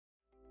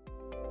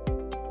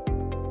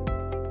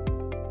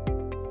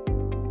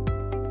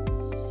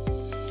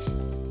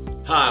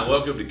Hi,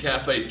 welcome to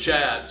Cafe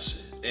Chats.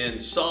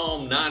 In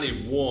Psalm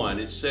 91,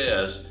 it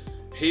says,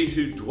 "He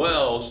who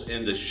dwells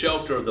in the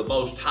shelter of the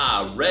Most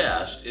High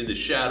rests in the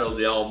shadow of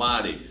the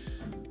Almighty."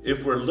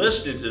 If we're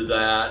listening to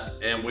that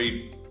and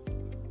we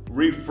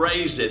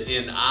rephrase it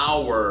in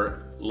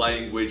our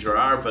language or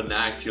our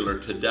vernacular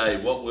today,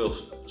 what we'll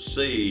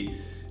see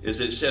is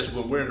it says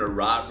when we're in a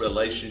right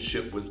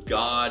relationship with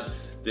God,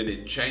 then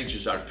it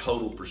changes our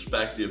total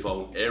perspective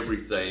on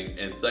everything,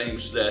 and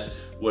things that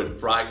would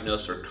frighten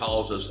us or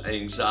cause us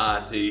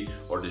anxiety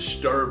or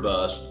disturb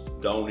us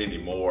don't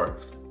anymore.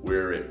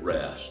 We're at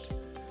rest.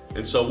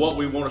 And so what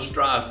we want to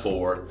strive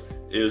for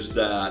is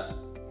that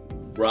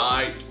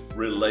right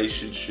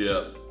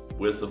relationship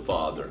with the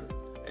Father.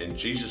 And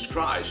Jesus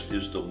Christ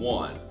is the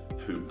one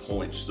who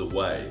points the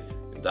way.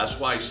 And that's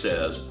why he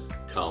says,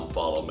 "Come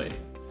follow me."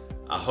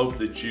 I hope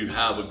that you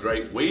have a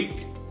great week,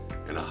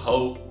 and I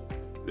hope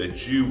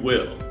that you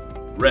will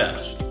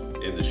rest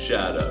in the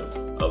shadow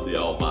of the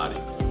Almighty.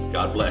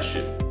 God bless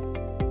you.